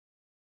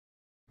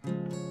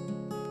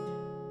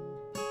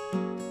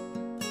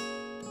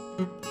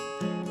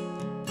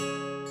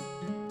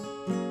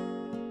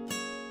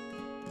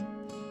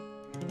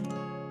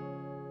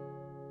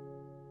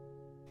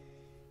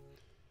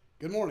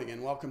Good morning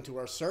and welcome to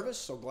our service.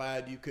 So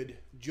glad you could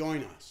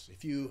join us.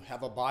 If you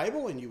have a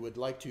Bible and you would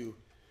like to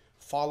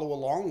follow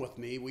along with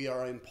me, we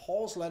are in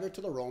Paul's letter to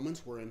the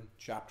Romans. We're in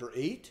chapter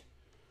 8.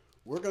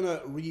 We're going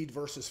to read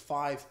verses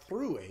 5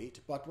 through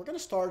 8, but we're going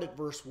to start at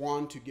verse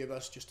 1 to give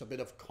us just a bit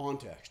of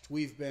context.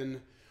 We've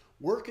been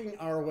working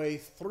our way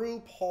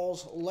through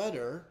Paul's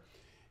letter,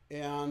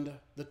 and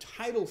the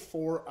title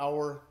for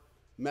our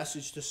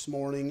message this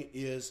morning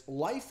is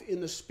Life in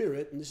the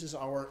Spirit, and this is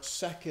our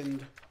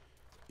second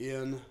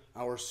in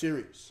our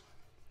series.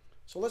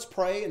 So let's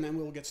pray and then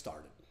we'll get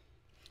started.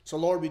 So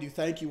Lord, we do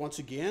thank you once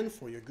again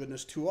for your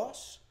goodness to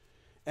us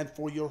and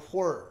for your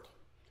word.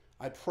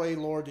 I pray,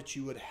 Lord, that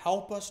you would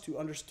help us to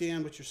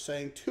understand what you're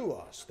saying to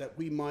us, that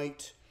we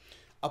might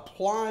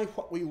apply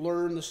what we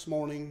learned this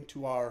morning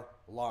to our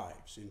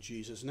lives. In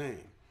Jesus'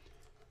 name,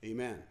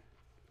 amen.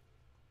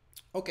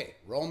 Okay,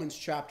 Romans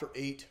chapter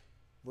 8,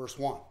 verse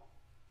 1.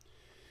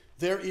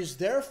 There is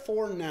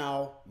therefore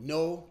now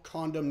no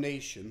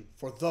condemnation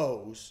for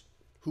those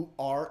who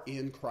are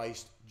in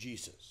Christ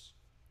Jesus.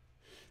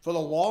 For the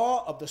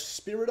law of the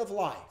Spirit of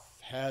life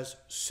has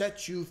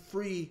set you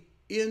free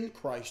in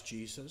Christ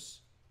Jesus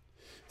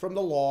from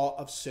the law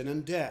of sin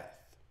and death.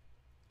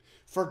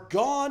 For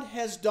God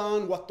has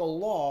done what the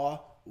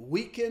law,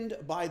 weakened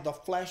by the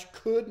flesh,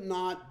 could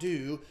not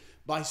do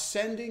by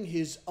sending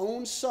his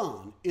own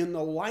Son in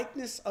the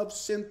likeness of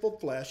sinful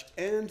flesh,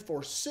 and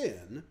for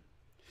sin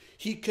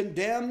he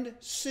condemned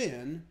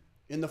sin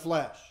in the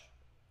flesh,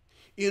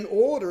 in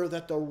order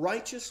that the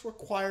righteous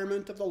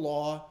requirement of the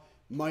law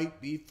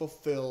might be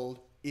fulfilled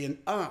in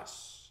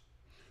us,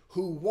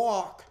 who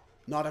walk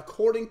not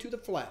according to the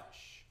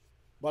flesh,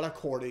 but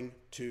according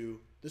to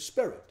the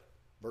Spirit.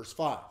 Verse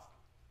 5.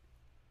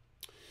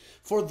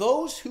 For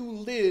those who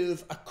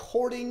live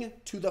according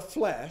to the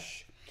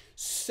flesh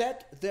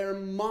set their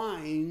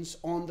minds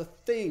on the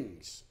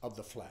things of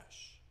the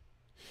flesh.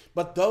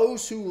 But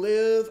those who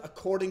live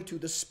according to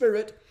the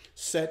Spirit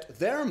set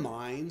their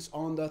minds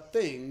on the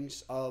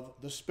things of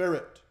the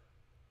Spirit.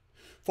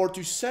 For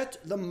to set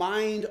the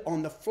mind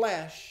on the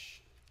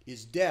flesh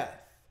is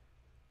death,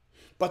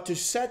 but to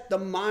set the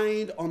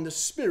mind on the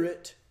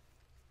Spirit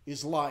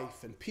is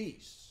life and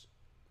peace.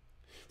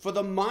 For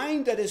the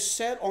mind that is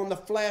set on the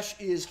flesh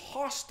is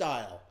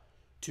hostile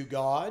to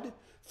God,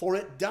 for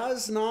it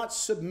does not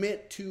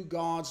submit to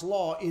God's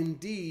law.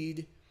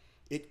 Indeed,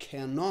 it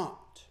cannot.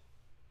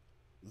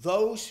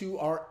 Those who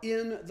are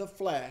in the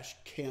flesh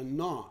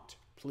cannot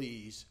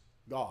please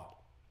God.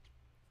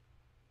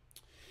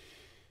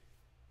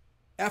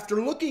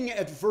 After looking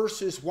at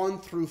verses 1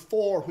 through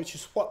 4, which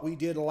is what we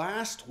did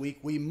last week,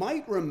 we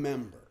might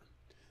remember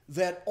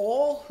that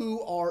all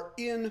who are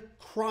in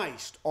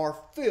Christ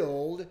are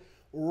filled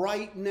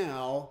right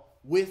now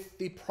with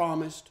the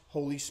promised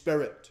Holy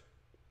Spirit.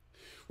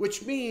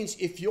 Which means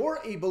if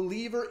you're a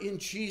believer in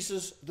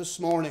Jesus this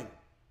morning,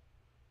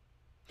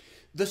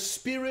 the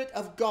Spirit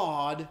of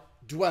God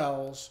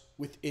dwells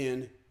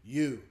within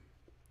you.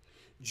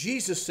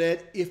 Jesus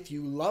said, if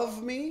you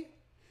love me,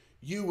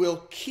 you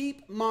will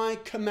keep my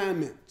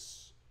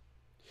commandments.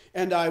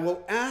 And I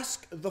will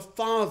ask the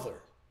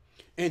Father,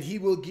 and he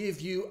will give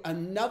you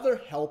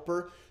another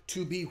helper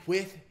to be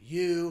with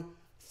you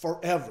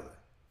forever.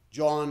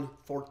 John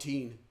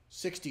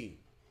 14:16.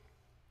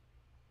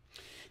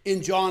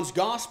 In John's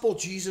Gospel,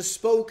 Jesus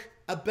spoke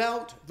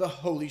about the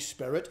Holy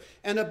Spirit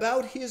and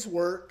about his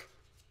work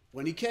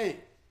when he came.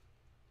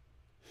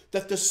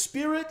 That the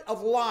Spirit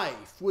of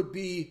life would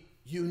be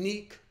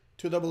unique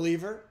to the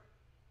believer.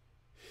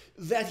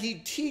 That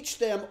he'd teach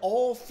them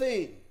all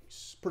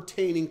things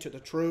pertaining to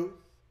the truth.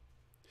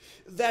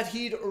 That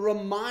he'd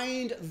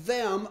remind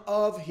them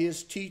of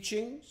his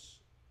teachings.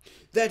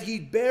 That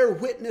he'd bear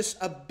witness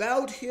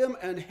about him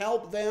and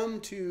help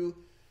them to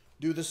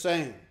do the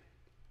same.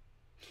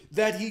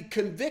 That he'd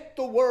convict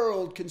the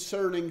world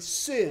concerning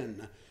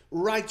sin,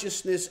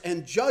 righteousness,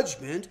 and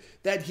judgment,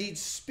 that he'd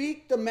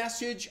speak the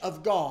message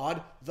of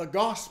God, the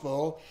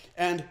gospel,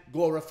 and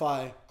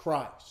glorify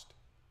Christ.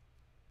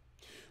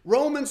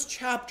 Romans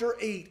chapter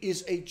 8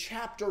 is a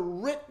chapter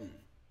written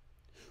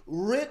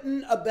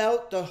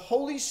about the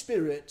Holy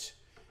Spirit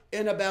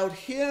and about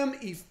him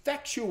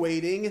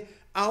effectuating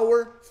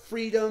our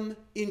freedom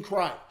in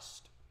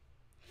Christ.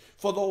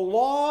 For the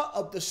law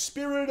of the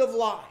Spirit of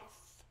life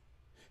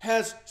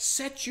has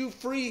set you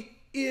free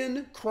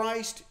in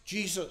Christ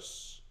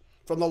Jesus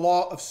from the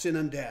law of sin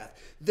and death.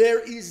 There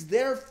is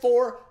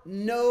therefore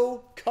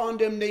no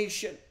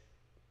condemnation.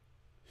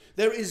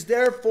 There is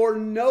therefore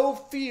no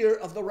fear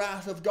of the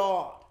wrath of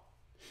God.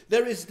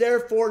 There is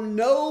therefore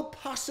no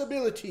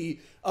possibility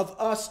of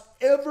us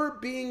ever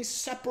being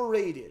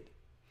separated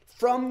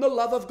from the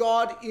love of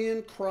God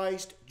in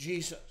Christ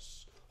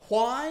Jesus.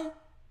 Why?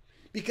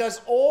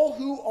 Because all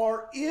who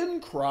are in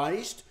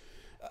Christ,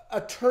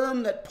 a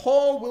term that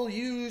Paul will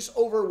use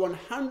over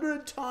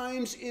 100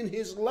 times in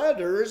his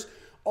letters,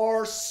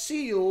 are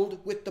sealed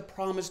with the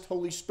promised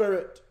Holy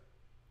Spirit.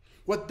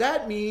 What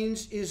that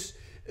means is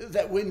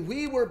that when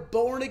we were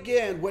born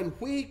again, when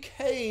we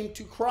came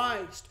to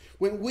Christ,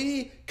 when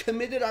we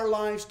committed our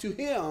lives to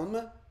him,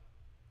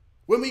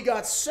 When we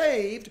got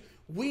saved,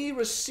 we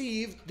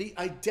received the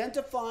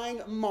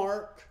identifying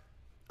mark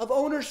of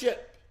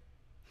ownership,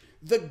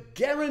 the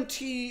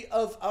guarantee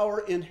of our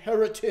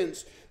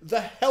inheritance,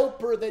 the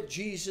helper that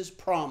Jesus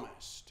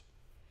promised,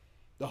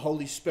 the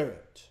Holy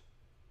Spirit.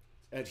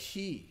 And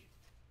he,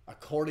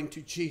 according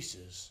to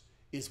Jesus,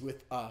 is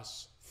with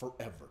us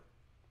forever.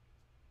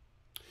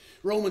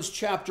 Romans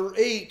chapter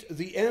 8,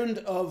 the end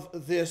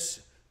of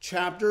this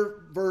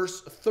chapter,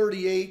 verse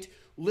 38,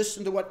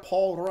 listen to what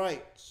Paul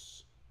writes.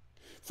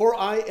 For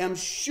I am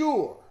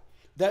sure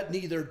that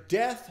neither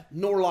death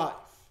nor life,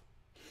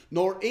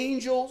 nor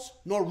angels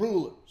nor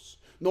rulers,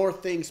 nor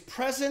things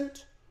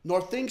present,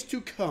 nor things to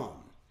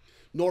come,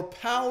 nor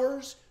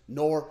powers,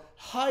 nor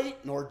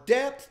height, nor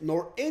depth,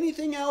 nor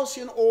anything else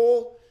in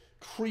all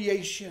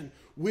creation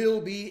will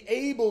be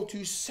able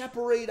to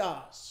separate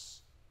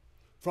us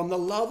from the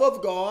love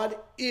of God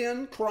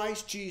in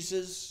Christ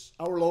Jesus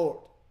our Lord.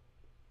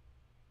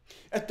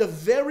 At the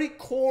very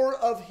core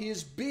of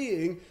his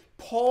being,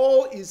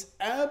 Paul is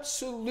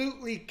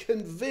absolutely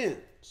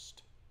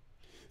convinced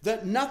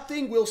that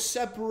nothing will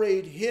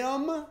separate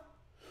him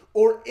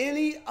or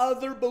any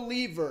other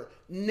believer,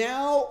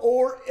 now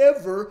or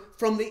ever,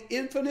 from the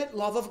infinite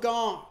love of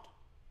God.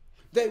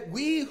 That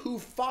we who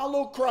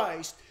follow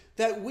Christ,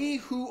 that we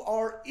who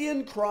are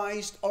in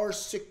Christ are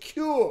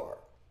secure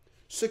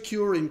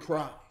in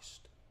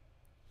Christ.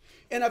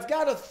 And I've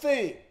got to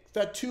think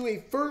that to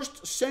a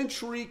first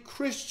century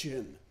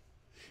Christian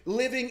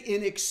living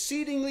in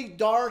exceedingly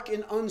dark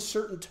and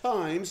uncertain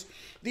times,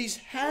 these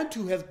had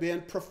to have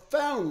been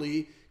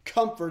profoundly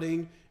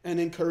comforting and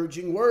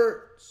encouraging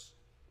words.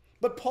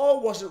 But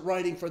Paul wasn't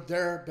writing for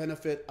their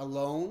benefit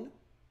alone.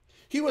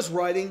 He was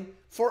writing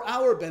for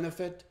our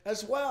benefit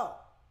as well.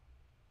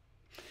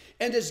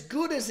 And as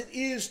good as it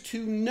is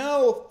to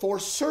know for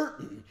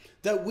certain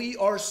that we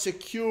are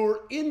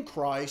secure in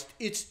Christ,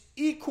 it's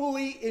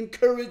equally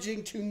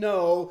encouraging to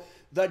know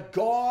that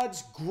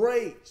God's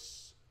grace,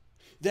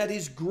 that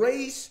his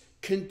grace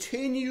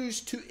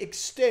continues to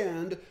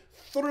extend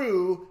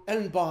through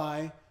and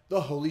by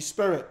the Holy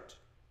Spirit.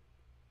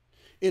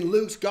 In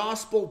Luke's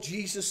gospel,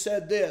 Jesus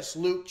said this,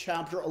 Luke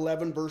chapter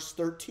 11, verse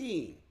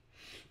 13.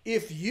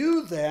 If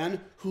you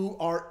then, who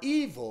are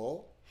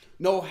evil,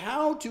 know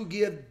how to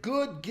give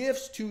good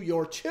gifts to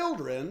your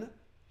children,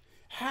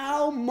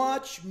 how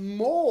much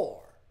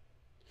more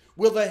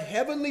will the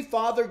Heavenly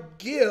Father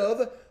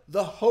give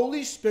the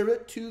Holy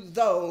Spirit to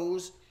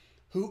those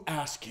who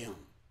ask him?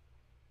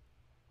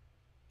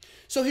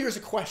 So here's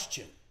a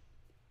question.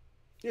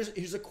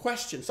 Here's a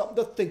question, something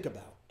to think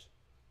about.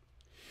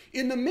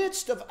 In the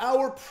midst of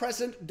our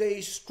present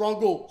day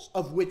struggles,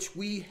 of which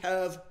we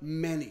have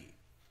many,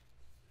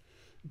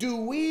 do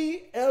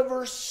we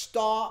ever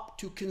stop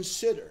to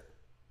consider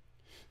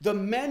the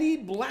many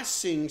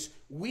blessings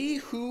we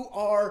who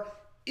are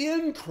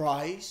in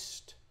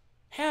Christ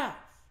have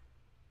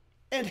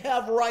and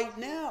have right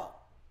now?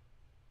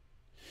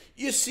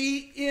 You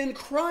see, in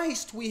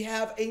Christ we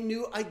have a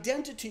new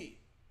identity.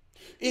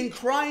 In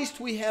Christ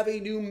we have a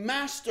new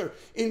master.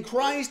 In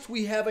Christ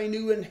we have a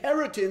new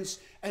inheritance.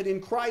 And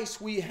in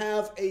Christ we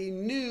have a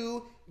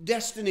new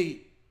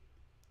destiny.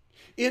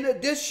 In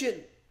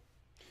addition,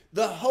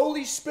 the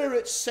Holy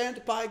Spirit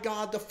sent by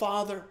God the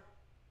Father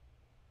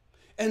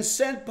and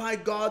sent by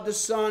God the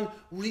Son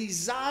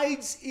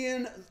resides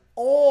in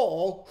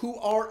all who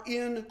are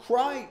in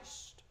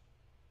Christ.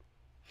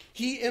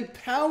 He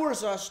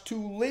empowers us to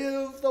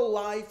live the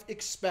life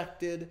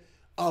expected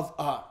of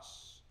us.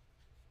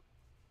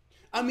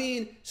 I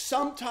mean,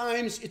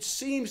 sometimes it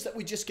seems that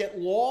we just get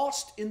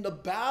lost in the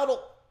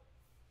battle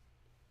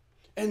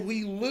and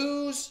we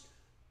lose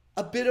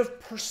a bit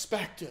of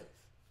perspective.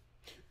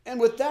 And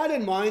with that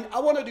in mind, I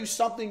want to do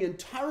something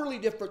entirely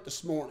different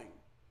this morning.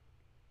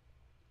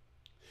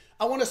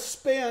 I want to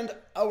spend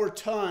our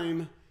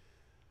time,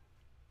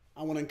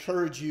 I want to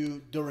encourage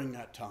you during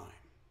that time.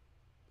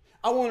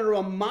 I want to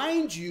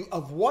remind you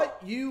of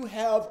what you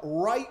have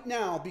right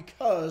now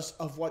because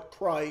of what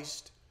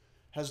Christ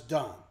has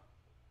done.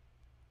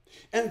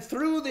 And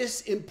through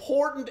this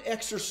important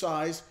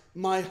exercise,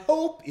 my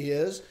hope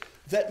is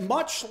that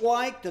much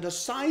like the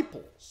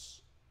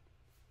disciples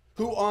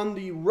who on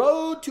the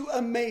road to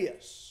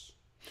Emmaus,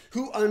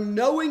 who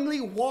unknowingly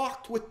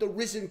walked with the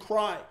risen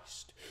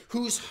Christ,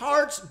 whose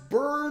hearts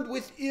burned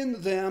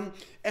within them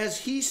as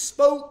he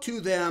spoke to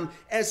them,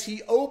 as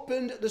he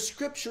opened the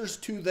scriptures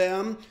to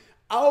them,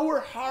 our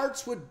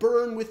hearts would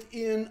burn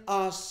within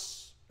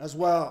us as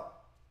well.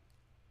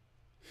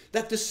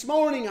 That this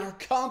morning our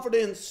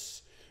confidence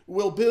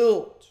will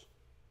build,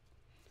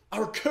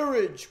 our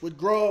courage would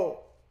grow,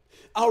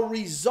 our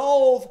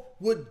resolve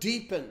would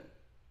deepen,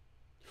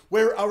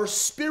 where our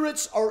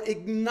spirits are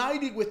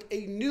ignited with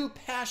a new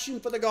passion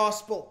for the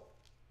gospel.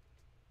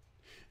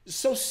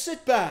 So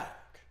sit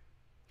back,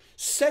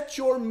 set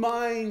your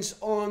minds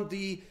on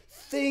the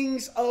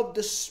things of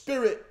the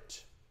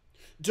Spirit,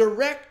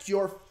 direct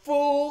your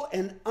full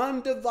and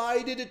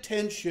undivided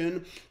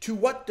attention to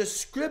what the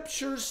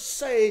scriptures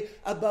say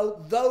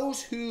about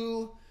those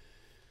who,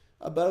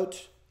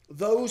 about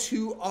those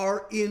who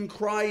are in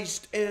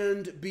Christ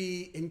and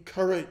be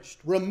encouraged,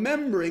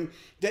 remembering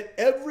that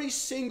every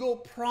single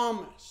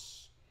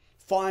promise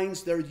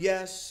finds their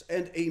yes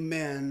and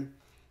amen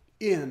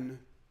in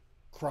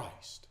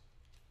Christ.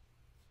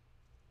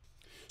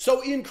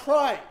 So in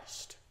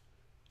Christ,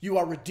 you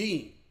are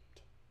redeemed.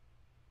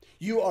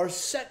 You are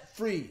set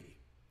free.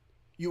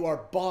 You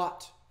are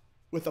bought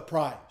with a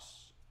price.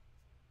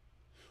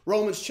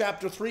 Romans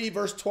chapter 3,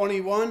 verse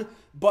 21,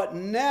 but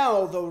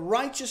now the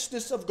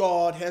righteousness of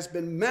God has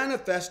been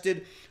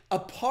manifested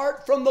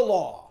apart from the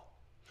law.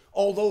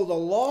 Although the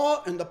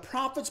law and the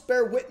prophets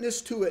bear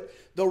witness to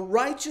it, the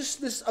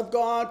righteousness of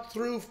God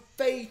through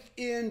faith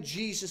in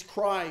Jesus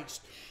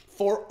Christ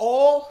for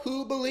all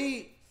who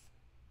believe.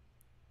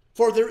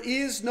 For there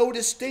is no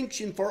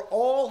distinction, for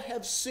all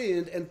have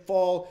sinned and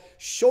fall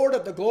short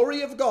of the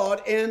glory of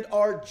God and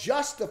are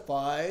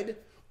justified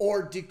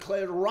or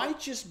declared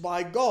righteous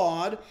by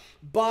God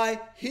by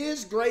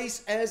his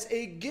grace as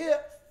a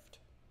gift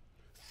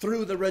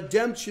through the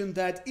redemption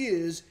that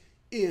is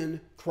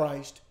in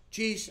Christ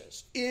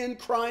Jesus. In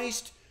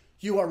Christ,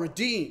 you are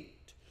redeemed.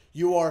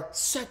 You are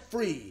set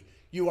free.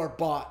 You are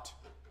bought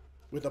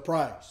with a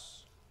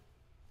price.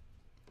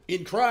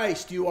 In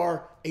Christ, you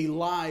are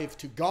alive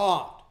to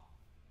God.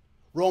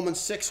 Romans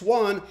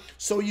 6:1,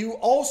 so you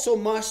also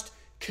must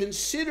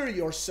consider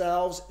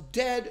yourselves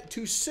dead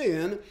to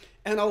sin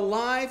and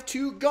alive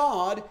to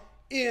God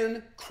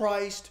in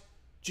Christ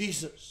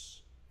Jesus.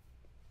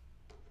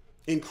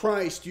 In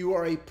Christ, you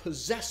are a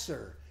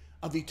possessor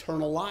of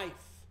eternal life.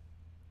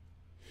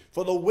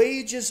 For the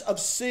wages of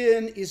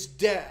sin is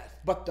death,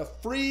 but the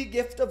free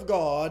gift of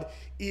God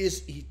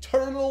is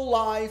eternal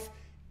life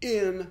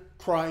in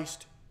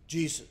Christ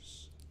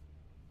Jesus.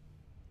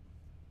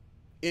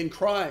 In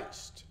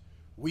Christ,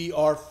 we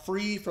are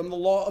free from the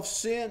law of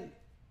sin.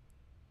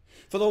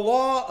 For the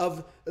law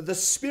of the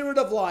Spirit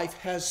of life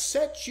has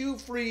set you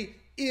free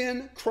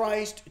in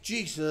Christ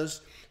Jesus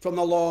from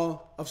the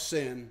law of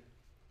sin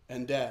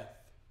and death.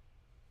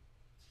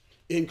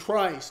 In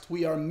Christ,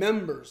 we are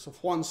members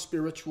of one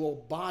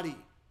spiritual body.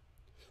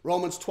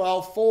 Romans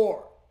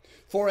 12:4,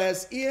 for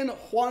as in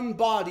one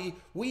body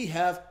we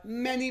have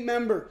many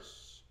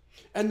members,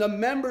 and the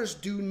members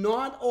do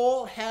not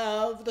all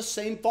have the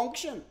same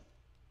function.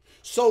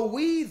 So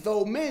we,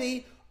 though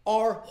many,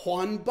 are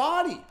one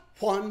body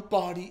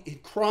in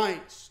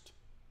Christ,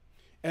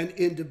 and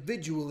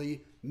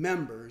individually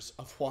members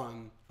of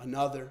one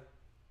another.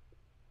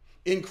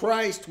 In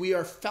Christ, we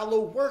are fellow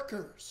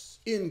workers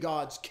in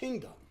God's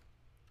kingdom.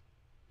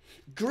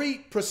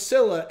 Greet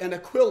Priscilla and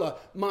Aquila,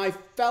 my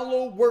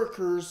fellow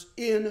workers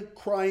in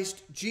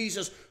Christ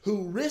Jesus,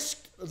 who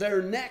risked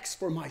their necks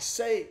for my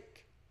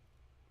sake,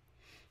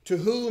 to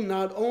whom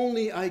not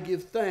only I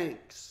give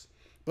thanks,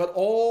 but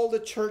all the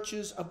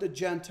churches of the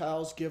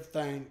Gentiles give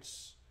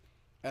thanks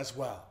as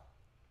well.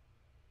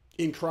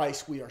 In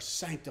Christ we are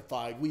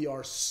sanctified. We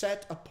are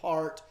set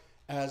apart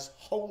as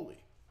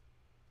holy.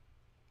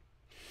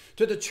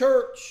 To the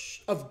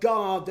church of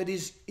God that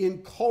is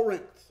in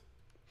Corinth,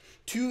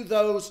 to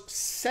those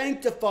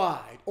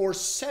sanctified or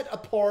set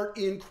apart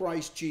in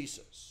Christ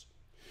Jesus,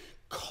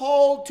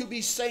 called to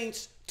be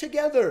saints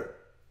together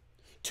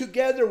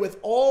with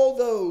all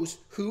those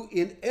who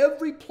in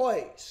every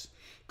place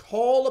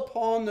call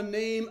upon the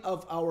name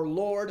of our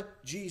Lord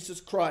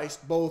Jesus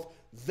Christ, both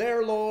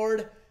their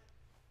Lord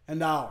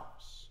and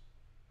ours.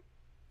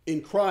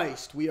 In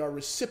Christ, we are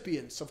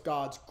recipients of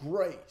God's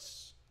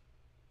grace.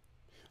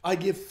 I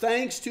give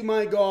thanks to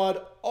my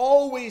God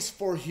always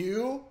for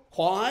you.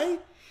 Why?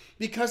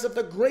 Because of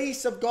the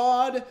grace of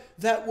God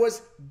that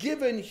was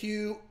given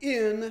you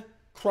in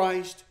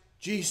Christ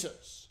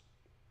Jesus,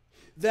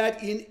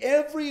 that in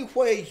every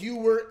way you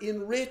were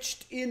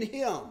enriched in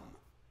him,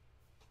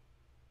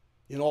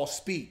 in all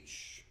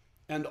speech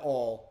and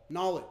all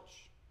knowledge.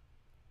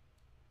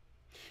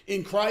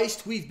 In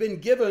Christ, we've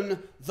been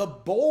given the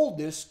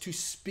boldness to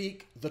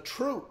speak the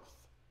truth.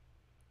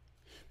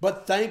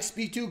 But thanks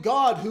be to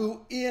God,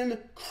 who in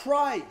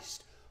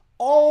Christ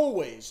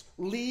always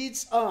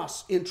leads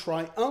us in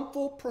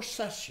triumphal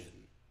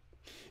procession,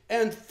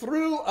 and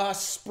through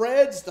us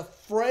spreads the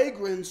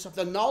fragrance of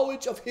the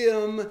knowledge of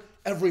him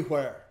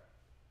everywhere.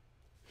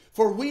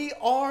 For we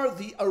are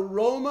the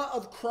aroma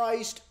of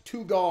Christ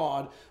to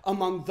God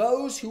among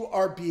those who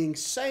are being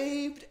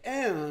saved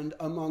and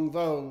among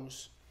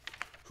those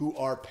who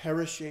are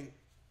perishing.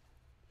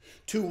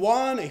 To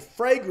one, a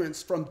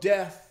fragrance from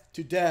death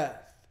to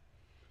death.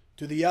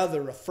 To the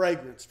other, a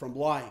fragrance from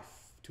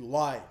life to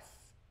life.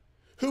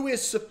 Who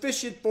is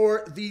sufficient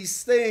for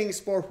these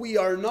things? For we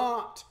are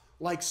not,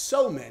 like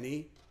so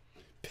many,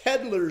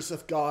 peddlers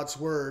of God's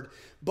word,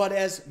 but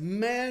as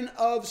men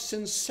of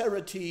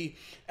sincerity,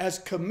 as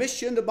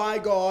commissioned by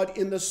God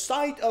in the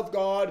sight of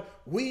God,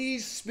 we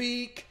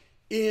speak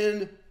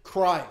in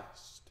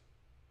Christ.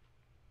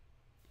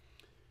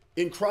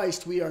 In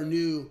Christ we are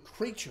new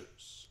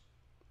creatures.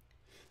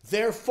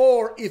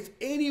 Therefore, if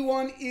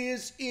anyone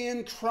is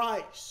in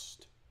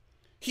Christ,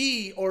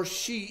 he or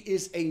she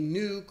is a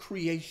new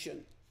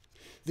creation.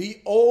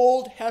 The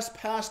old has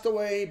passed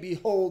away.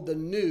 Behold, the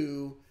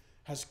new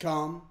has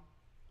come.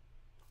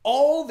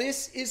 All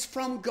this is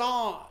from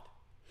God,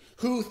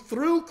 who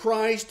through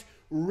Christ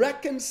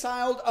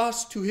reconciled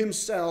us to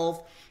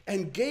himself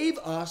and gave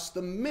us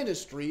the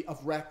ministry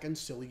of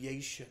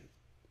reconciliation.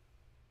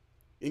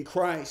 In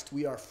Christ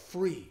we are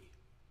free.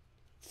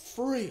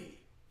 Free.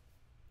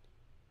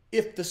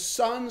 If the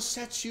Son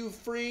sets you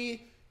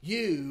free,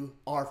 you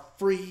are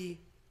free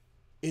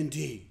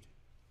indeed.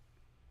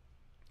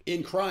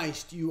 In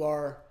Christ you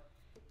are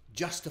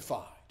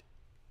justified,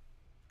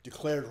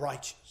 declared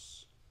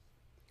righteous.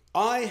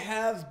 I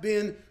have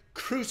been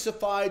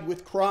crucified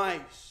with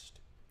Christ.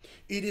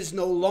 It is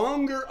no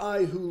longer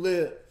I who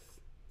live,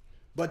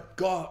 but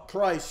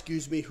Christ,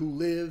 who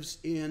lives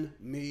in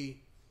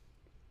me.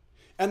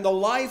 And the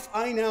life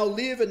I now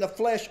live in the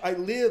flesh, I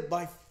live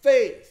by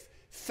faith.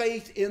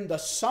 Faith in the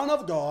Son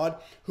of God,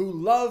 who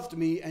loved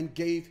me and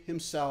gave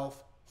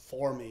himself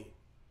for me.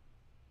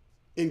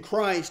 In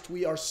Christ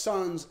we are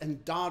sons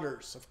and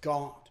daughters of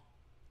God.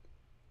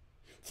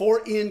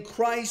 For in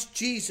Christ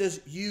Jesus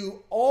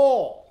you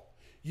all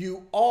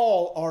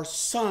are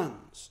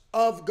sons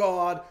of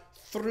God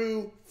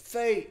through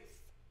faith.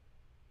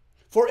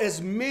 For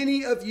as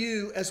many of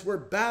you as were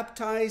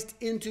baptized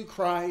into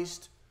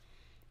Christ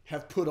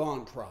have put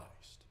on Christ.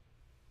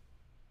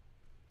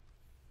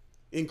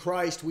 In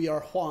Christ we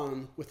are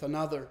one with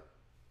another.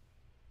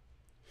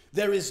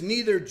 There is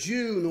neither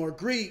Jew nor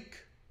Greek.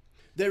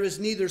 There is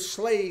neither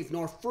slave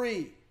nor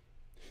free.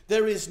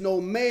 There is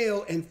no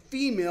male and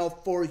female,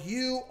 for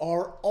you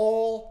are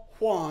all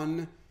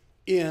one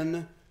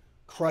in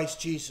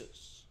Christ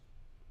Jesus.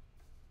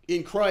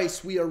 In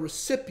Christ we are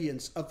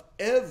recipients of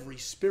every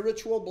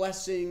spiritual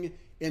blessing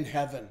in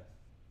heaven.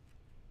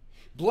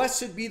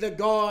 Blessed be the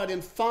God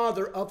and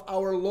Father of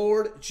our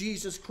Lord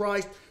Jesus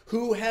Christ,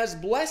 who has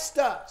blessed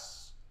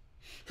us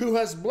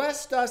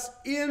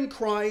in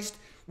Christ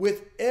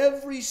with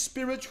every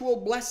spiritual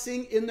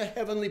blessing in the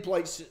heavenly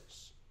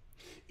places,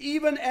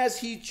 even as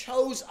he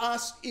chose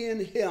us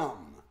in him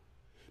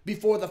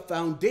before the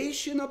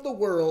foundation of the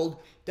world,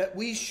 that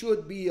we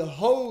should be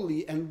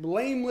holy and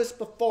blameless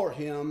before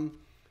him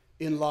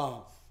in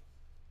love.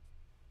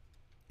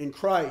 In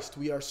Christ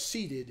we are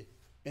seated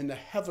in the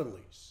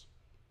heavenlies.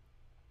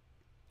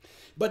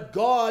 But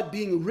God,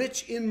 being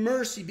rich in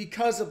mercy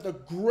because of the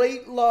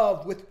great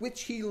love with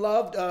which he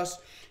loved us,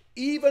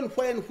 even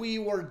when we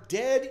were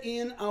dead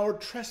in our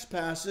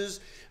trespasses,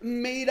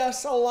 made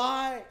us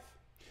alive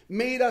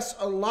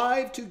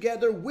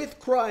together with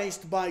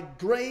Christ. By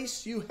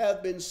grace you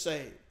have been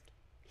saved,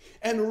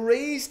 and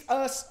raised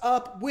us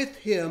up with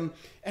him,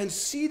 and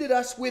seated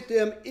us with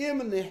him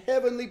in the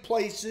heavenly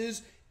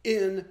places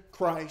in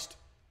Christ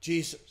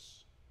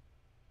Jesus.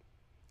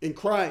 In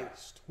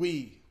Christ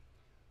we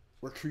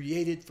were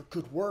created for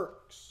good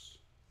works.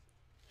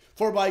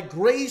 For by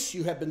grace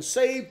you have been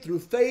saved through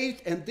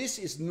faith, and this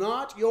is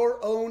not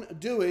your own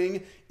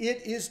doing.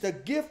 It is the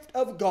gift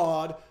of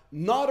God,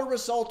 not a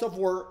result of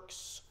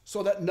works,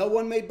 so that no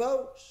one may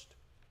boast.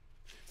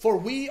 For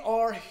we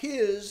are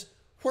his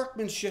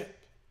workmanship,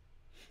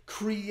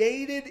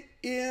 created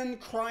in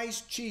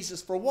Christ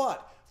Jesus. For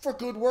what? For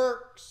good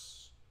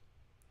works,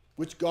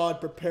 which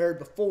God prepared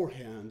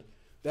beforehand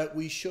that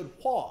we should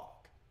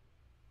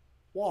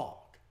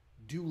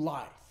do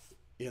life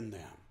in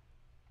them.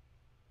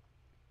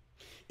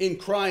 In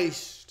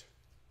Christ,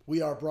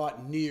 we are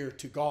brought near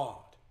to God.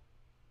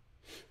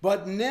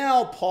 But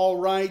now, Paul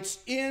writes,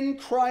 in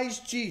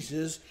Christ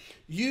Jesus,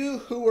 you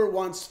who were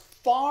once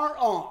far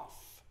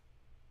off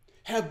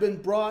have been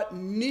brought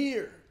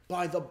near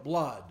by the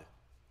blood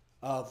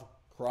of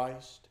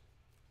Christ.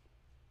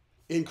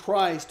 In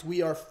Christ,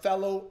 we are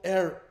fellow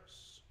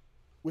heirs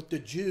with the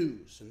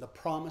Jews in the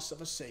promise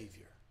of a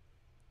Savior.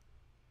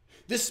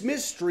 This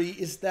mystery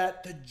is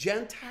that the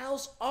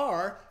Gentiles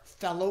are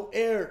fellow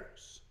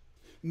heirs,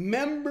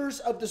 members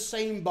of the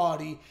same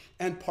body,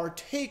 and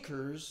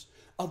partakers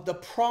of the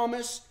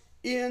promise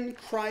in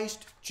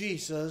Christ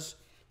Jesus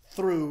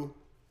through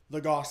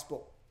the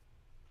gospel.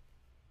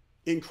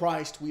 In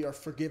Christ we are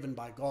forgiven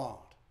by God.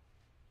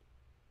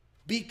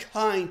 Be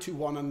kind to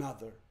one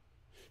another,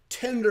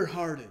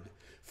 tender-hearted,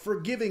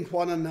 forgiving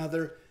one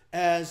another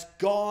as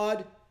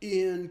God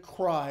in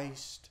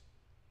Christ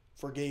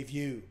forgave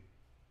you.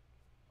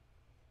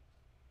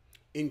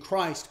 In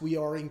Christ we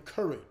are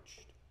encouraged.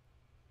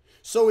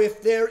 So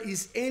if there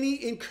is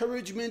any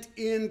encouragement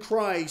in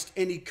Christ,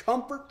 any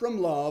comfort from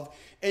love,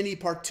 any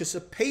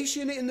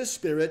participation in the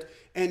Spirit,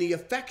 any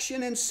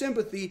affection and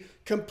sympathy,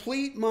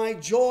 complete my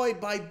joy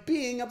by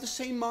being of the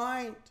same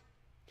mind,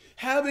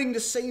 having the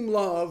same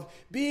love,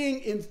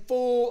 being in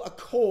full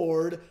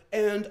accord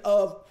and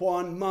of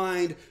one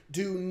mind.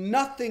 Do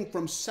nothing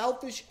from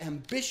selfish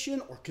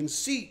ambition or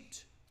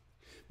conceit,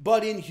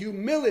 but in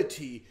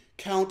humility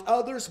count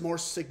others more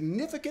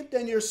significant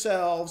than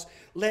yourselves.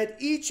 Let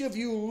each of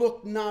you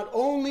look not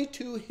only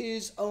to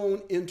his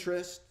own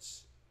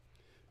interests,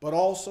 but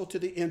also to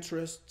the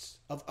interests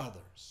of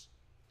others.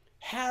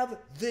 Have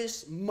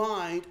this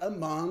mind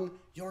among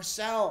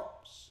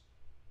yourselves,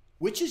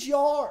 which is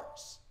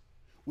yours,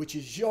 which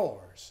is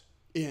yours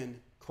in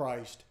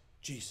Christ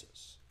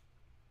Jesus.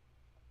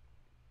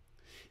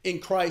 In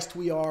Christ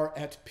we are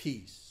at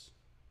peace.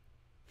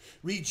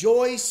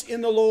 Rejoice in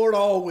the Lord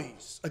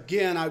always.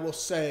 Again, I will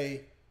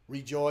say,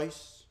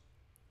 rejoice.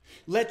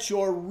 Let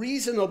your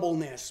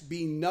reasonableness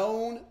be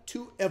known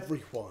to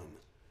everyone.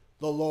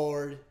 The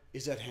Lord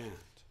is at hand.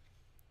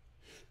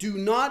 Do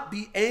not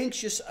be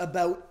anxious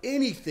about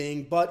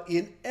anything, but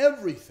in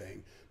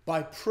everything,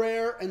 by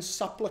prayer and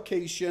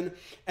supplication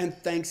and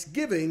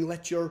thanksgiving,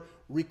 let your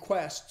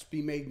requests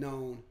be made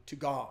known to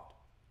God.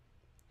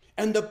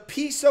 And the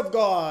peace of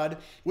God,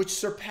 which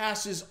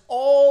surpasses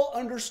all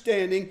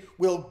understanding,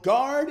 will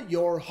guard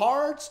your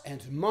hearts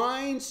and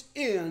minds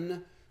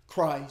in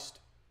Christ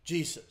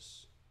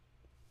Jesus.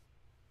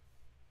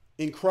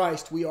 In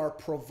Christ we are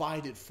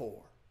provided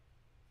for.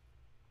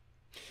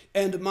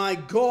 And my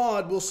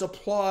God will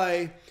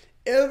supply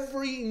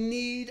every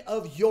need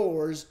of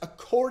yours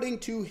according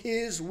to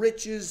his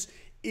riches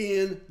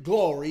in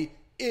glory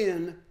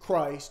in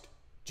Christ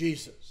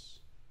Jesus.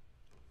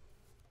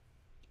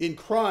 In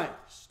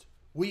Christ,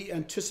 we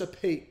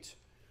anticipate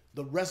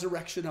the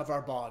resurrection of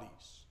our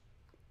bodies.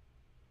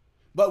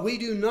 But we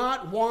do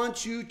not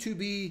want you to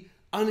be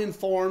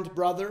uninformed,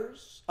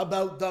 brothers,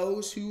 about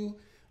those who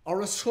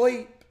are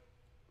asleep,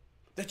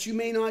 that you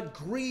may not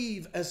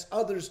grieve as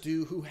others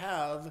do who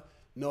have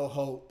no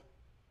hope.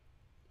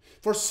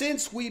 For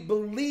since we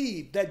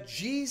believe that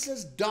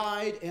Jesus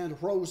died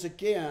and rose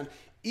again,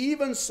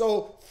 even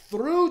so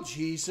through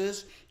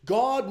Jesus,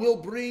 God will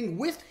bring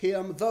with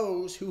him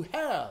those who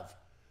have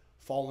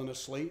fallen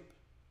asleep.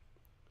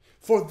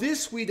 For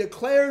this we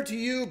declare to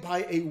you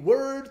by a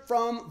word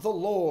from the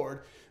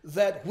Lord,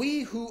 that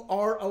we who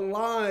are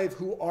alive,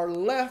 who are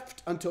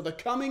left until the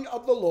coming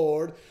of the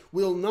Lord,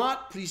 will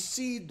not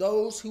precede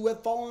those who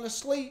have fallen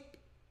asleep.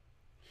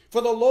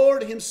 For the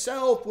Lord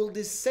himself will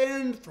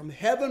descend from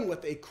heaven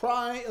with a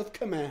cry of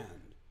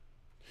command,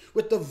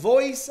 with the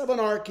voice of an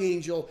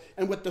archangel,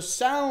 and with the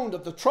sound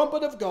of the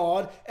trumpet of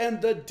God,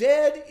 and the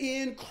dead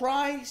in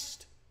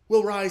Christ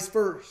will rise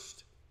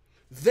first.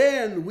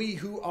 Then we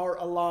who are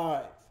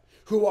alive,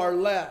 who are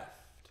left,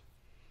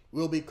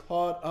 will be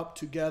caught up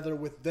together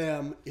with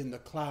them in the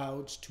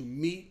clouds to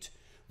meet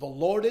the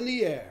Lord in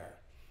the air,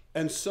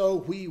 and so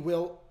we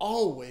will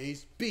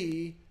always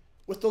be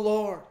with the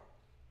Lord.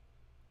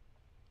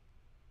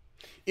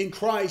 In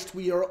Christ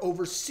we are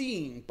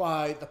overseen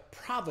by the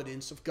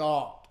providence of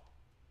God.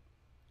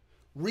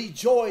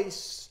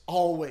 Rejoice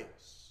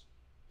always.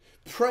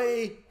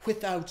 Pray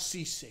without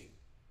ceasing.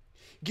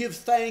 Give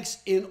thanks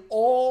in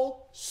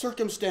all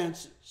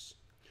circumstances,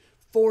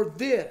 for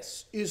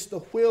this is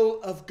the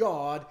will of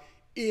God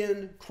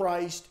in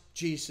Christ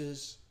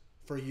Jesus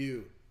for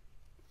you.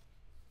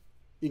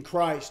 In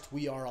Christ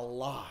we are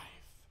alive.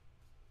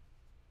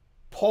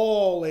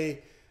 Paul,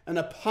 an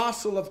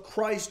apostle of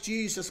Christ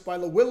Jesus by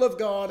the will of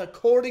God,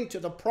 according to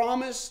the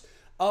promise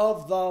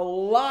of the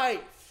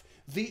life,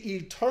 the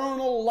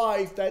eternal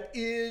life that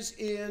is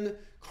in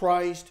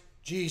Christ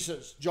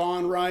Jesus.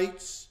 John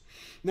writes,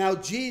 now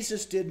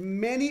Jesus did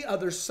many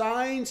other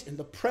signs in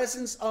the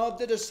presence of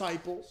the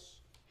disciples,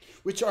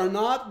 which are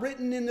not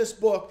written in this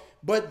book,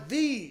 but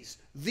these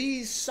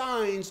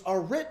signs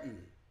are written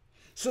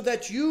so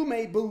that you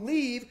may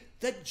believe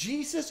that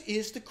Jesus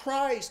is the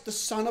Christ, the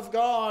Son of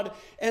God,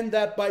 and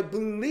that by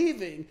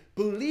believing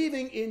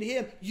in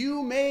him,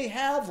 you may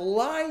have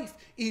life,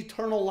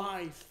 eternal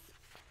life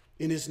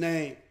in his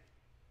name.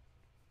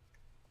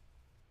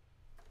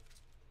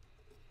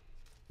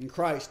 In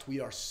Christ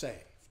we are saved.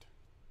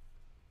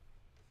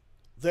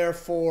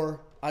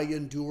 Therefore, I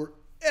endure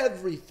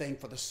everything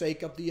for the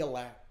sake of the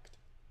elect,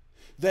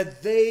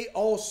 that they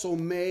also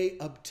may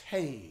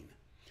obtain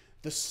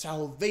the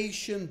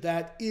salvation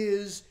that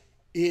is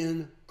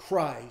in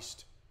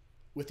Christ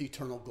with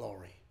eternal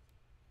glory.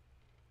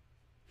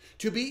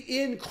 To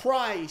be in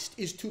Christ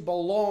is to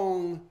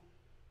belong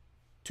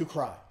to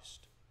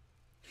Christ.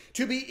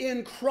 To be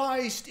in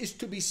Christ is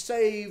to be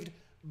saved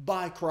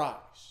by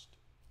Christ.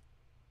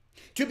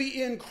 To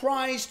be in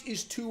Christ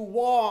is to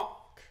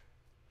walk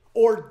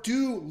or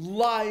do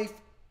life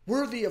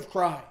worthy of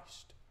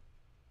Christ.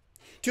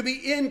 To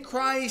be in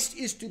Christ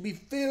is to be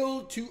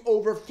filled to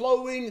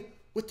overflowing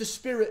with the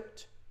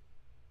Spirit.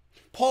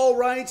 Paul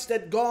writes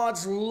that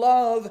God's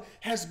love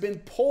has been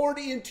poured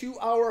into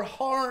our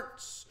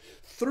hearts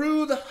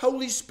through the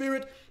Holy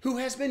Spirit who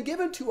has been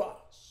given to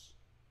us.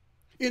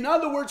 In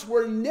other words,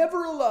 we're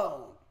never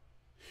alone.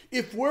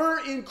 If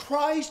we're in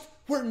Christ,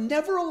 we're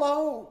never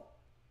alone.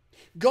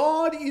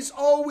 God is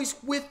always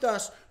with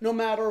us no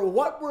matter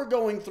what we're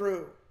going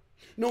through.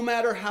 No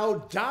matter how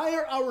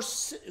dire our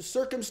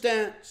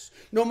circumstance,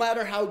 no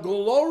matter how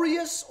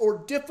glorious or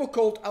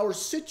difficult our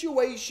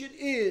situation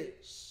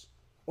is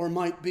or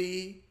might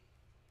be,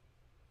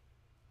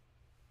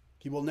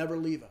 he will never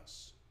leave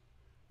us,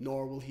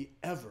 nor will he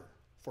ever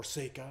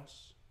forsake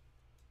us.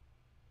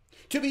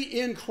 To be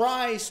in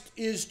Christ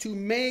is to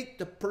make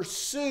the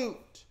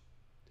pursuit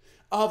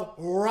of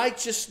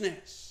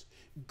righteousness,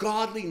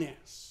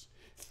 godliness,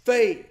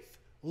 faith,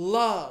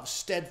 love,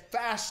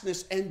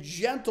 steadfastness, and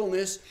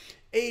gentleness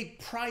a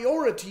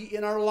priority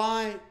in our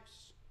lives.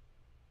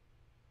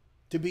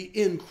 To be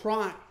in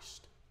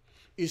Christ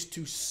is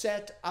to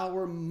set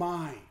our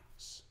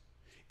minds.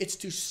 It's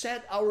to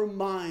set our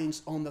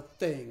minds on the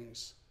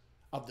things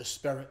of the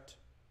Spirit.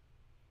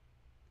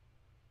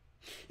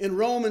 In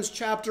Romans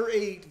chapter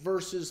 8,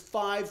 verses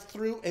 5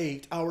 through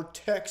 8, our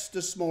text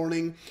this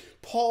morning,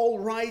 Paul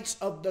writes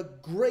of the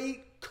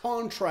great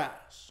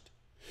contrast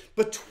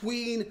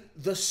between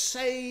the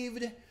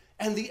saved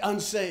and the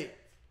unsaved,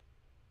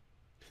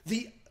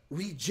 the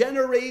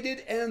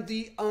regenerated and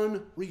the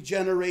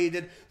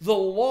unregenerated, the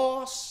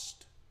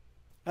lost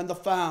and the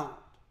found,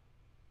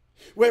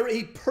 where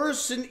a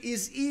person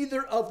is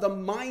either of the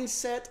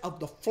mindset of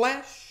the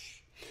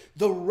flesh,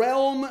 the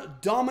realm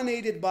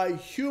dominated by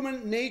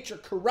human nature,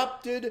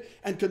 corrupted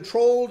and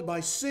controlled by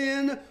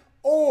sin,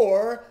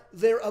 or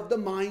they're of the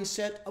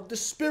mindset of the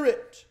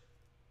Spirit,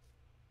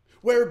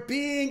 where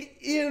being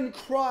in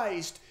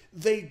Christ,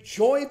 they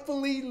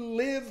joyfully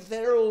live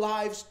their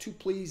lives to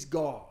please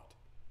God.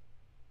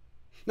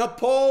 Now,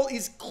 Paul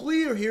is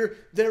clear here,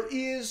 there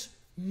is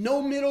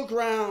no middle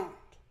ground.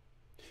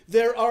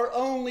 There are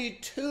only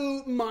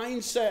two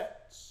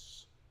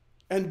mindsets,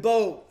 and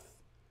both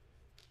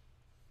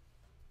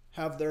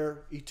have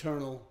their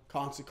eternal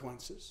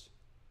consequences.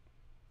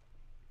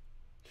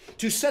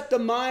 To set the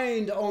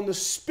mind on the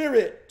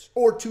Spirit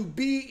or to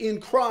be in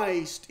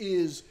Christ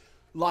is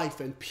life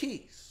and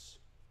peace.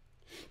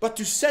 But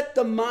to set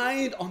the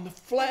mind on the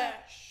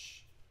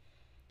flesh,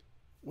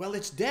 well,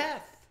 it's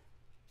death.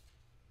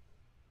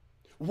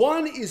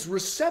 One is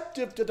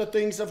receptive to the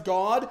things of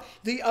God,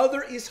 the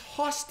other is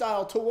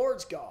hostile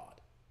towards God.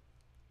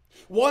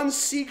 One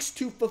seeks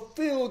to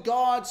fulfill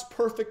God's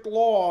perfect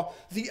law,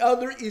 the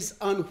other is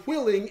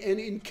unwilling and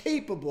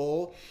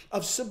incapable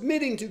of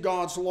submitting to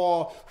God's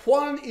law.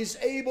 One is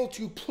able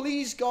to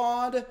please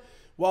God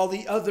while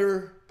the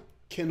other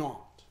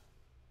cannot.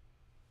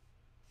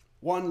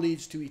 One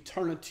leads to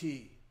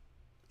eternity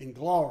in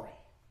glory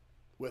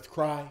with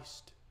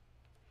Christ.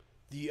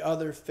 The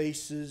other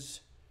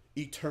faces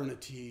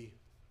eternity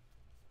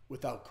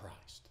without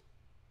Christ.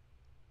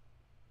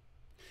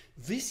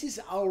 This is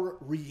our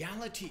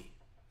reality.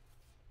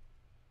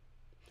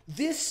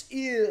 This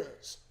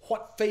is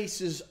what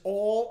faces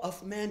all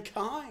of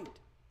mankind.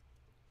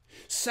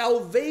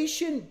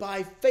 Salvation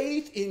by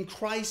faith in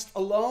Christ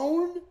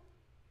alone,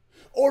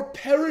 or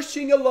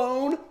perishing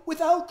alone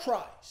without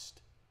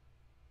Christ.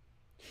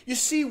 You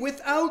see,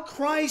 without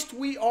Christ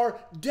we are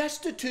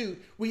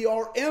destitute, we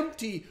are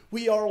empty,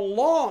 we are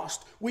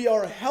lost, we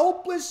are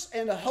helpless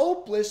and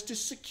hopeless to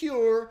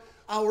secure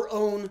our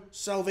own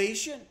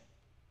salvation.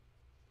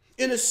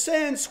 In a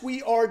sense,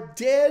 we are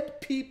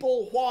dead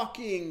people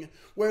walking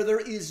where there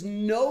is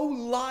no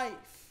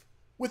life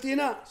within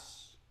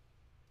us.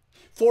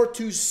 For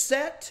to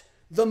set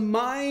the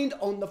mind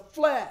on the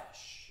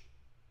flesh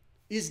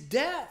is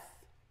death.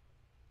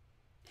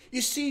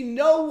 You see,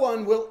 no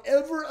one will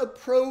ever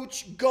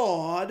approach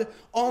God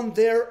on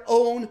their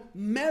own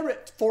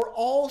merit, for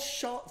all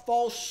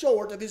fall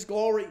short of His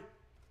glory.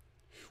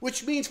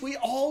 Which means we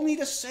all need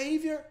a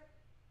Savior.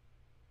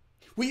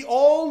 We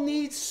all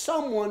need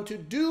someone to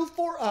do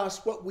for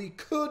us what we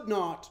could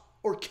not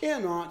or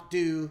cannot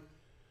do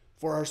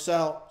for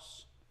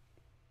ourselves.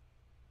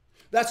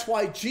 That's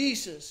why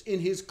Jesus, in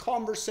his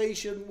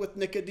conversation with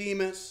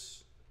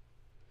Nicodemus,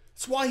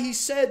 that's why he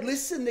said,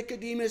 listen,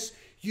 Nicodemus,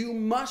 you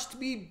must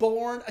be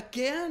born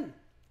again.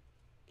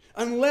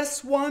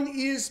 Unless one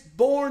is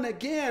born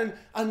again,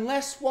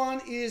 unless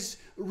one is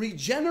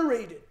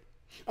regenerated,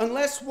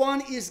 unless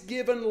one is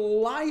given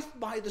life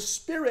by the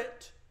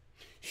Spirit,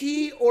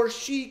 he or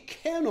she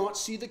cannot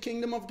see the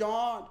kingdom of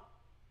God.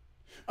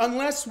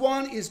 Unless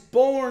one is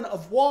born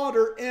of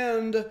water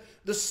and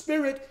the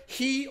Spirit,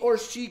 he or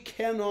she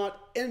cannot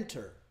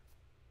enter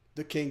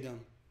the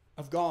kingdom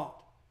of God.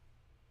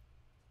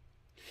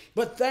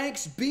 But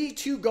thanks be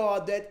to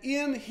God that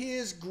in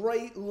His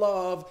great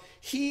love,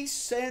 He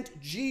sent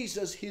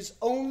Jesus, His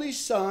only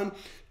Son,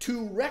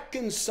 to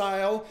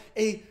reconcile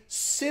a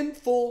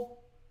sinful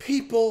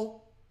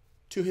people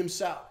to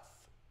Himself.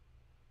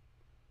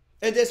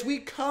 And as we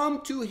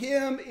come to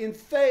Him in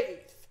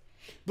faith,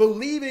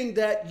 believing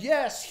that,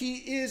 yes, He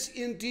is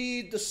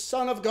indeed the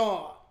Son of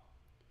God,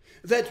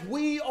 that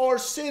we are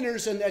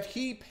sinners and that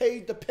He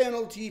paid the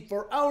penalty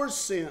for our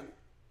sin,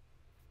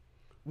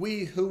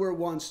 we who were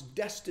once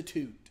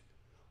destitute,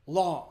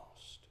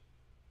 lost,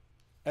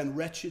 and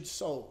wretched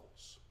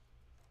souls,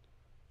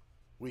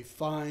 we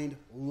find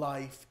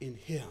life in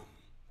Him,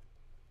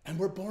 and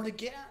we're born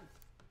again.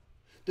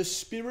 The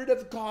Spirit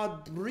of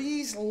God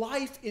breathes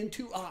life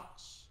into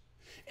us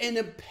and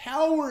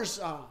empowers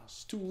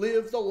us to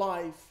live the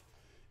life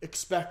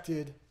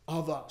expected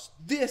of us.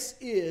 This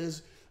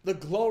is the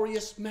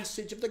glorious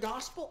message of the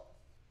gospel.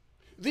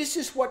 This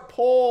is what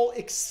Paul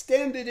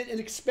extended it and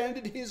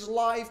expended his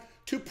life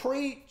to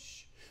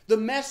preach. The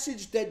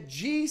message that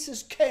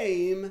Jesus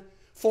came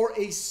for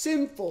a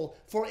sinful,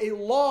 for a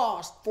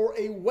lost, for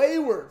a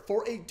wayward,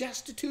 for a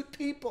destitute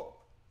people.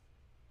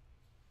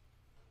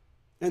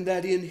 and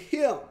that in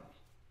him,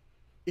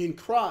 in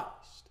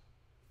Christ,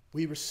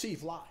 we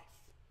receive life.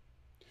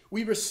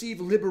 We receive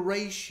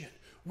liberation.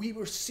 We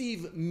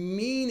receive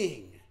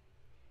meaning.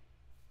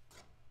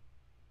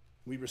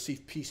 We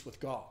receive peace with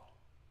God.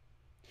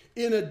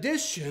 In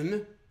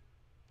addition,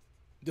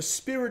 the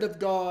Spirit of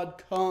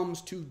God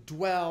comes to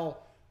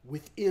dwell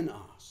within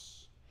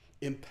us,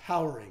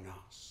 empowering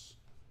us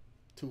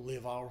to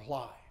live our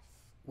life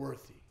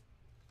worthy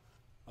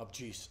of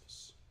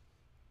Jesus.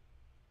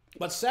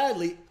 But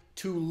sadly,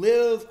 to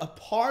live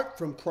apart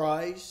from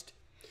Christ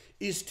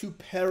is to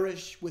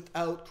perish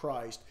without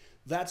Christ.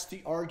 That's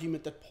the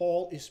argument that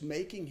Paul is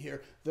making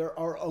here. There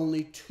are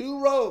only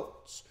two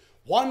roads.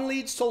 One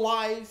leads to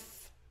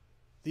life,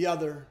 the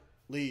other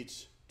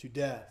leads to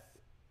death.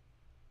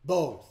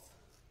 Both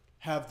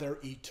have their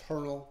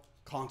eternal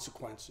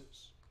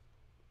consequences.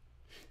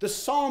 The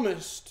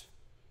psalmist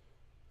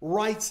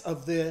writes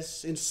of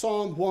this in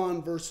Psalm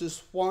 1,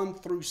 verses 1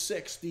 through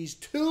 6. These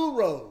two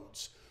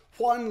roads,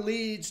 one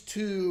leads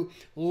to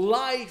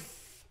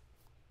life,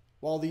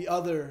 while the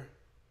other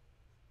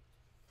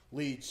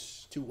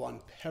leads to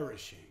one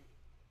perishing.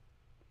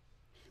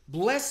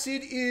 Blessed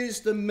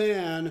is the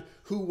man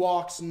who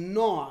walks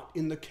not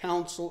in the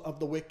counsel of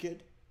the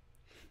wicked,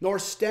 nor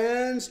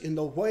stands in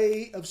the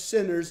way of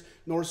sinners,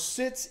 nor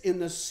sits in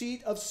the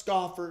seat of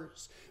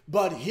scoffers,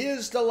 but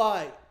his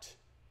delight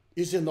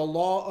is in the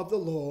law of the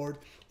Lord,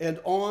 and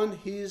on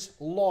his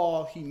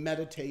law he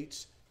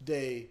meditates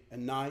day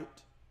and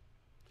night.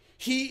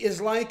 He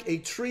is like a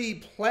tree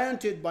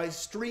planted by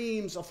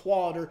streams of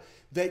water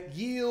that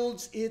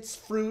yields its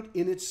fruit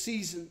in its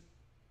season,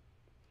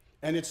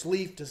 and its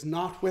leaf does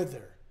not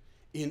wither.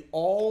 In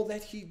all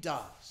that he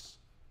does,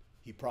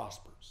 he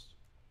prospers.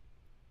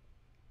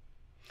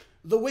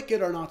 The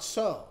wicked are not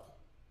so,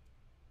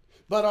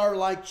 but are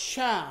like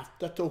chaff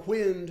that the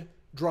wind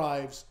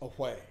drives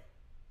away.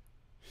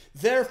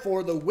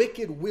 Therefore, the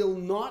wicked will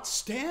not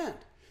stand.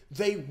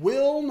 They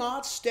will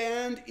not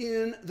stand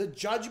in the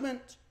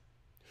judgment,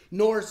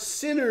 nor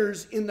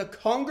sinners in the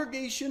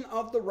congregation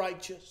of the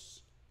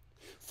righteous.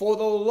 For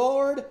the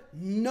Lord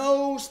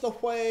knows the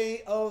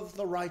way of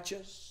the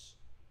righteous,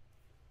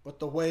 but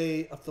the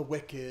way of the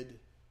wicked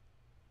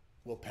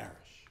will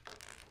perish.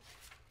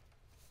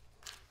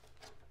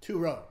 Two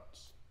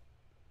roads,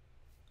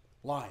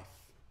 life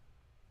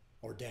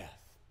or death.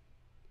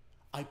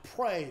 I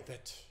pray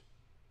that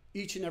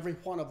each and every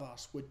one of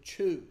us would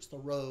choose the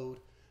road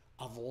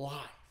of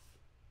life.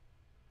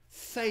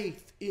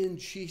 Faith in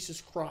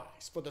Jesus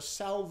Christ for the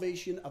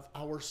salvation of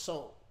our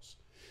souls,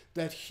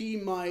 that he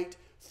might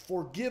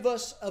forgive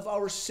us of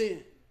our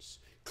sins,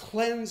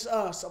 cleanse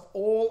us of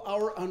all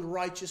our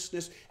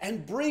unrighteousness,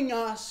 and bring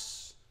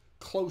us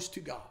close to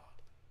God.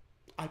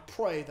 I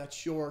pray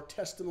that your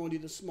testimony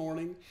this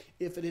morning,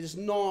 if it is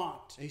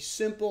not a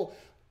simple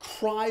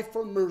cry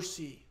for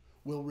mercy,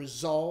 will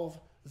resolve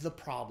the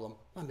problem.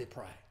 Let me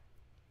pray.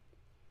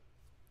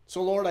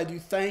 So, Lord, I do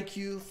thank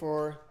you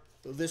for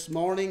this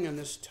morning and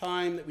this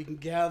time that we can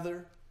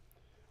gather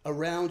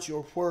around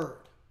your word.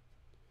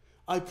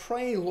 I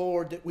pray,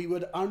 Lord, that we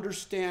would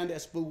understand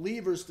as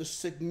believers the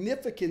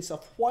significance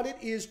of what it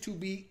is to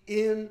be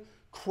in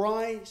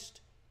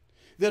Christ.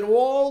 That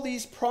all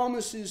these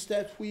promises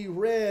that we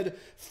read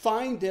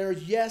find their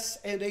yes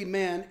and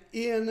amen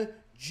in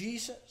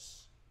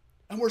Jesus.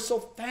 And we're so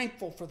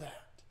thankful for that.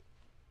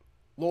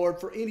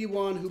 Lord, for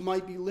anyone who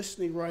might be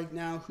listening right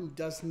now who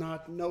does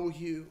not know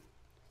you,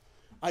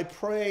 I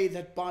pray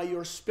that by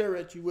your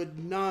Spirit you would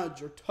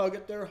nudge or tug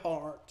at their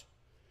heart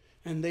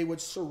and they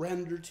would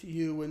surrender to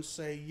you and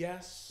say,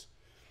 yes,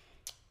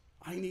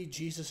 I need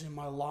Jesus in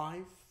my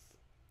life.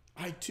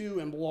 I too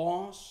am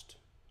lost.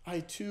 I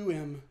too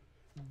am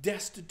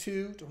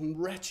destitute and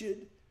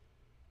wretched.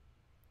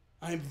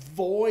 I am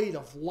void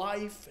of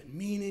life and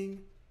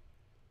meaning.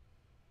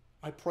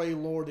 I pray,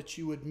 Lord, that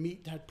you would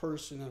meet that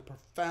person in a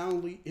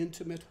profoundly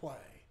intimate way.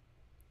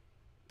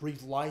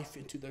 Breathe life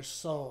into their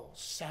souls,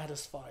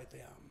 satisfy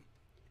them,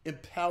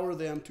 empower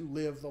them to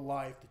live the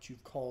life that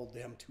you've called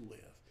them to live.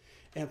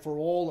 And for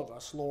all of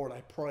us, Lord,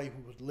 I pray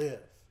we would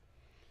live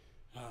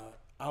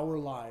our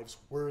lives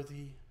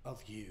worthy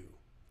of you.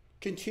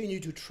 Continue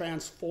to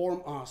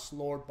transform us,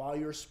 Lord, by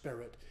your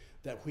Spirit,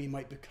 that we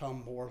might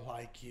become more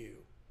like you,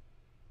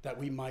 that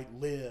we might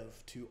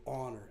live to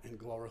honor and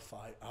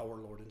glorify our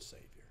Lord and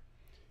Savior.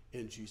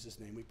 In Jesus'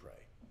 name we pray.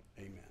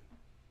 Amen.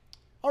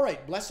 All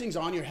right, blessings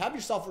on you. Have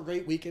yourself a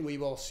great week, and we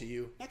will see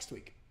you next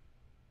week.